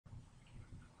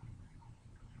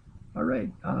All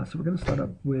right, so we're going to start up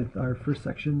with our first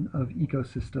section of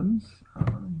ecosystems.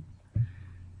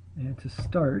 And to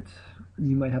start,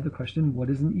 you might have the question, what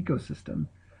is an ecosystem?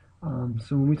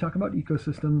 So when we talk about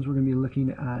ecosystems, we're going to be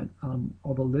looking at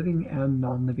all the living and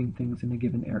non-living things in a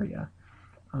given area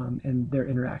and their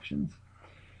interactions.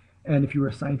 And if you were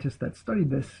a scientist that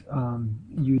studied this,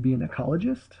 you'd be an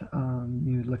ecologist.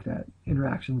 You looked at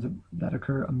interactions that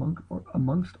occur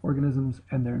amongst organisms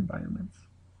and their environments.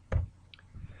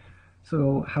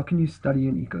 So how can you study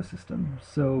an ecosystem?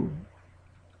 So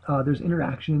there's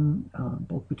interaction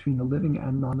both between the living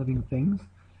and non-living things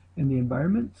in the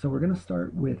environment. So we're going to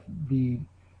start with the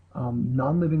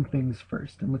non-living things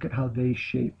first and look at how they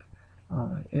shape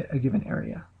a given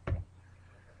area.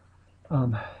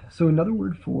 So another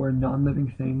word for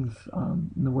non-living things,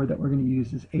 and the word that we're going to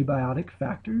use is abiotic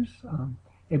factors.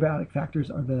 Abiotic factors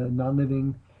are the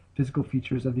non-living physical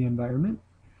features of the environment.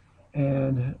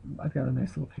 And I've got a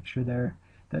nice little picture there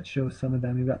that shows some of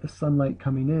them. We've got the sunlight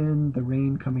coming in, the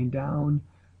rain coming down,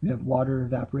 we have water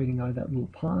evaporating out of that little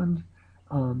pond.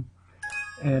 And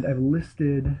I've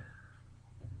listed,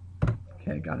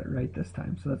 okay, I got it right this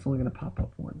time, so that's only going to pop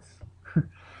up once.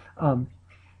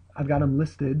 I've got them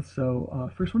listed. So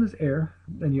first one is air,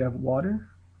 then you have water,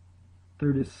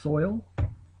 third is soil,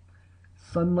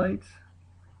 sunlight,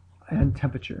 and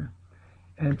temperature.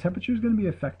 And temperature is going to be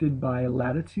affected by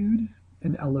latitude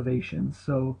and elevation.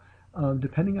 So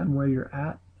depending on where you're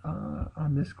at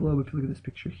on this globe, if you look at this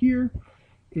picture here,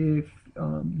 if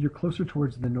you're closer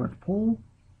towards the North Pole,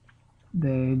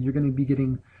 then you're going to be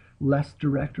getting less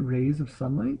direct rays of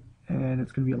sunlight, and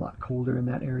it's going to be a lot colder in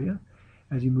that area.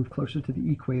 As you move closer to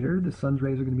the equator, the sun's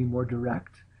rays are going to be more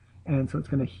direct, and so it's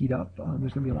going to heat up.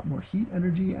 There's going to be a lot more heat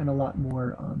energy and a lot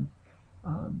more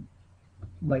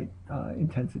light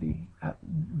intensity at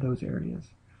those areas.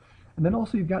 And then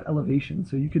also you've got elevation.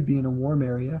 So you could be in a warm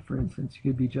area, for instance, you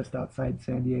could be just outside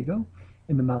San Diego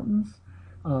in the mountains.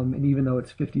 And even though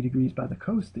it's 50 degrees by the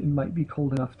coast, it might be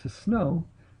cold enough to snow,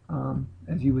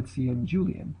 as you would see in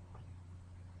Julian.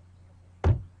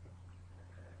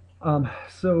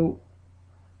 So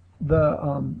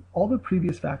all the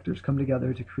previous factors come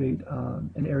together to create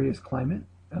an area's climate,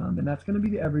 and that's going to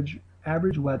be the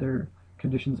average weather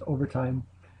conditions over time,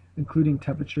 including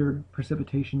temperature,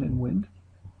 precipitation, and wind.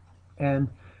 And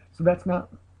so that's not,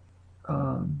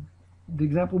 the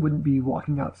example wouldn't be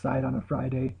walking outside on a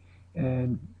Friday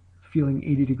and feeling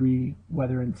 80-degree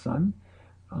weather and sun.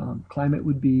 Climate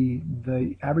would be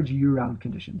the average year-round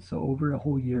conditions. So over a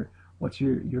whole year, what's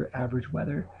your average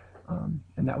weather?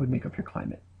 And that would make up your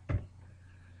climate.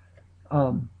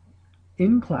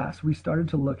 In class, we started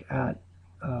to look at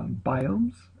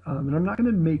biomes. And I'm not going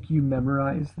to make you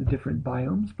memorize the different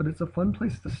biomes, but it's a fun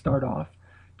place to start off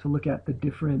to look at the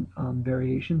different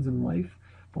variations in life,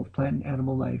 both plant and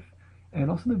animal life, and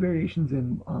also the variations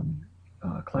in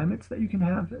climates that you can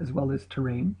have, as well as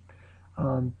terrain.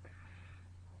 A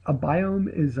biome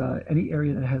is any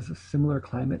area that has a similar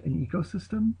climate and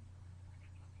ecosystem.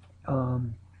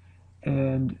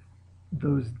 And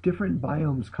those different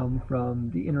biomes come from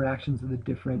the interactions of the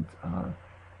different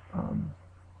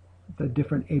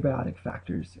abiotic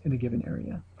factors in a given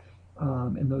area.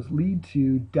 And those lead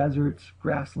to deserts,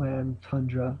 grassland,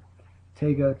 tundra,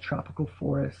 taiga, tropical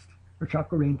forest, or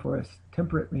tropical rainforest,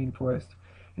 temperate rainforest,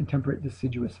 and temperate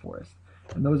deciduous forest.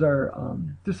 And those are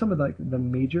just some of the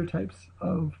major types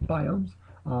of biomes,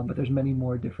 but there's many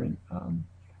more different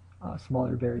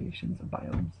smaller variations of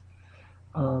biomes.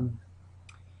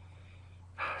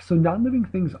 So non-living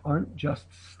things aren't just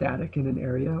static in an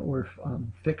area or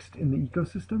fixed in the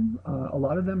ecosystem. A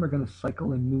lot of them are going to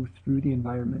cycle and move through the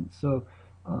environment. So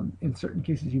in certain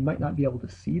cases, you might not be able to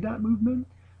see that movement,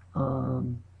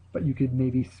 but you could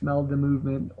maybe smell the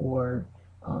movement or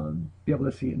be able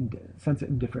to see it and sense it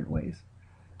in different ways.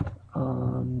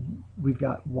 We've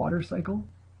got water cycle,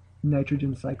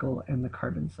 nitrogen cycle, and the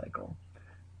carbon cycle.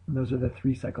 And those are the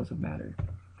three cycles of matter.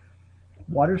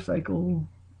 Water cycle,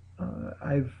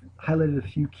 I've highlighted a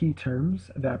few key terms.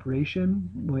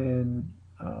 Evaporation, when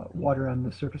water on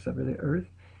the surface of the earth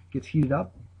gets heated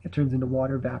up, it turns into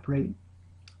water, evaporate,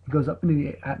 it goes up into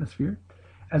the atmosphere.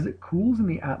 As it cools in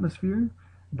the atmosphere,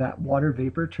 that water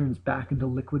vapor turns back into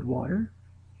liquid water,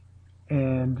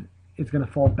 and it's going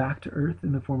to fall back to earth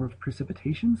in the form of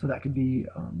precipitation. So that could be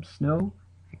snow,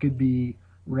 it could be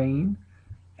rain,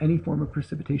 any form of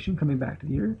precipitation coming back to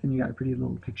the earth. And you got a pretty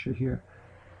little picture here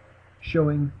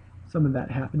showing some of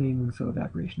that happening. So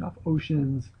evaporation off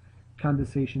oceans,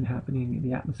 condensation happening in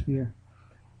the atmosphere,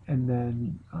 and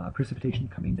then precipitation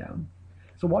coming down.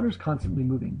 So water is constantly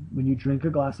moving. When you drink a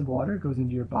glass of water, it goes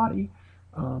into your body,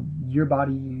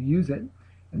 you use it,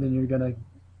 and then you're going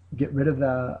to get rid of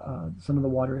some of the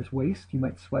water as waste. You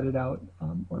might sweat it out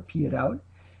or pee it out.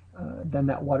 Then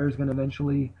that water is going to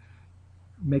eventually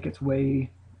make its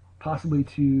way possibly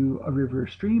to a river or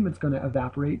stream. It's going to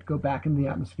evaporate, go back into the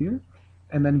atmosphere,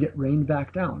 and then get rained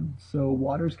back down. So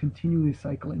water is continually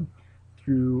cycling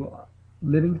through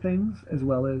living things as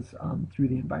well as through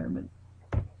the environment.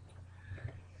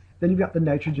 Then you've got the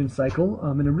nitrogen cycle,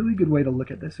 and a really good way to look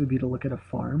at this would be to look at a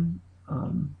farm.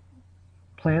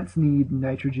 Plants need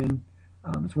nitrogen.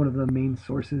 It's one of the main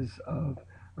sources of,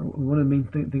 or one of the main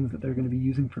things that they're going to be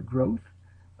using for growth.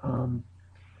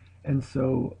 And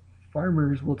so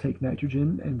farmers will take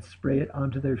nitrogen and spray it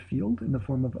onto their field in the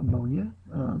form of ammonia.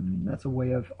 That's a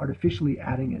way of artificially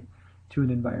adding it to an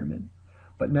environment.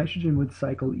 But nitrogen would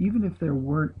cycle even if there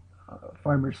weren't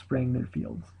farmers spraying their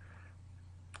fields.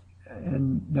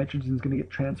 And nitrogen is going to get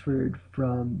transferred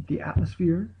from the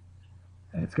atmosphere.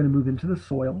 It's going to move into the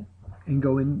soil and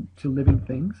go into living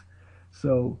things.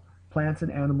 So plants and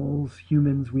animals,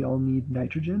 humans, we all need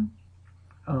nitrogen.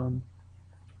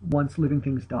 Once living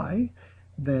things die,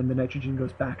 then the nitrogen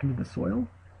goes back into the soil,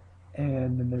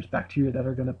 and then there's bacteria that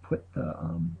are going to put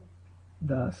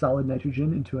the solid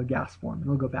nitrogen into a gas form, and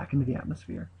it'll go back into the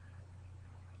atmosphere.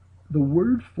 The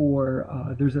word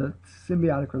for, there's a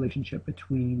symbiotic relationship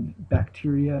between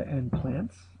bacteria and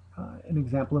plants. An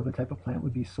example of a type of plant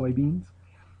would be soybeans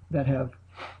that have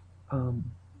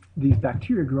these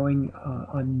bacteria growing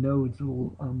on nodes,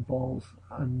 little balls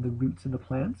on the roots of the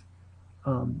plants.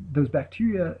 Those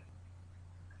bacteria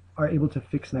are able to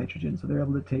fix nitrogen, so they're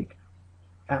able to take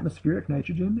atmospheric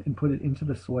nitrogen and put it into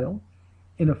the soil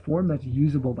in a form that's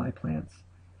usable by plants.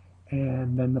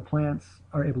 And then the plants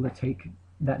are able to take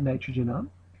that nitrogen up.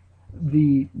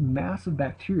 The mass of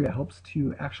bacteria helps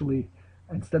to actually,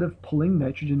 instead of pulling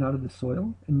nitrogen out of the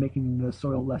soil and making the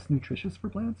soil less nutritious for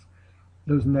plants,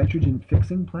 those nitrogen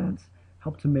fixing plants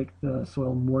help to make the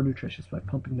soil more nutritious by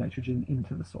pumping nitrogen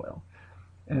into the soil.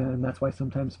 And that's why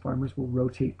sometimes farmers will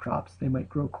rotate crops. They might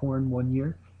grow corn one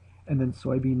year and then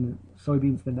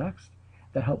soybeans the next.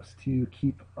 That helps to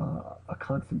keep a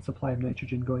constant supply of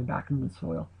nitrogen going back into the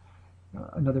soil.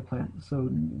 Another plant, so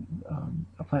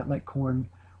a plant like corn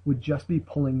would just be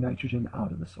pulling nitrogen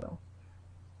out of the soil.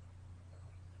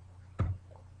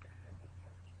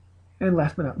 And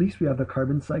last but not least, we have the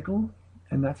carbon cycle,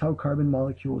 and that's how carbon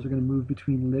molecules are going to move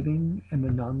between living and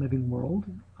the non-living world.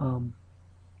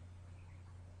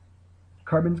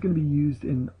 Carbon is going to be used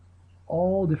in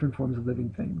all different forms of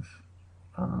living things,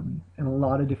 and a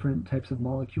lot of different types of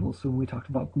molecules. So when we talked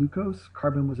about glucose,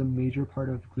 carbon was a major part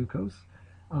of glucose.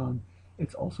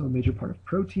 It's also a major part of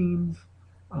proteins,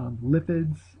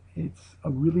 lipids. It's a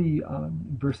really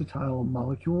versatile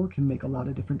molecule, can make a lot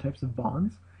of different types of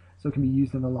bonds, so it can be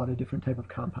used in a lot of different type of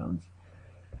compounds.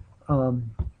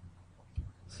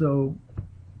 So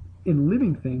in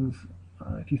living things,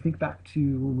 if you think back to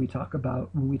when we talked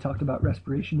about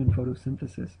respiration and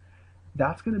photosynthesis,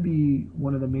 that's going to be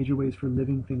one of the major ways for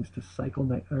living things to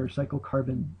cycle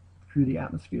carbon through the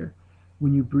atmosphere.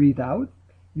 When you breathe out,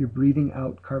 you're breathing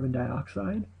out carbon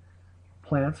dioxide.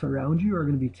 Plants around you are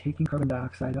going to be taking carbon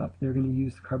dioxide up. They're going to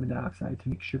use the carbon dioxide to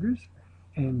make sugars,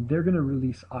 and they're going to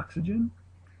release oxygen.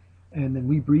 And then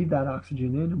we breathe that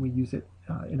oxygen in, and we use it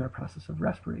in our process of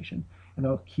respiration, and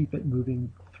that'll keep it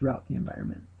moving throughout the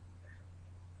environment.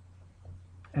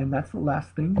 And that's the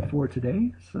last thing for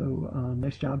today. So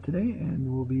nice job today,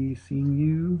 and we'll be seeing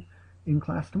you in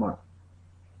class tomorrow.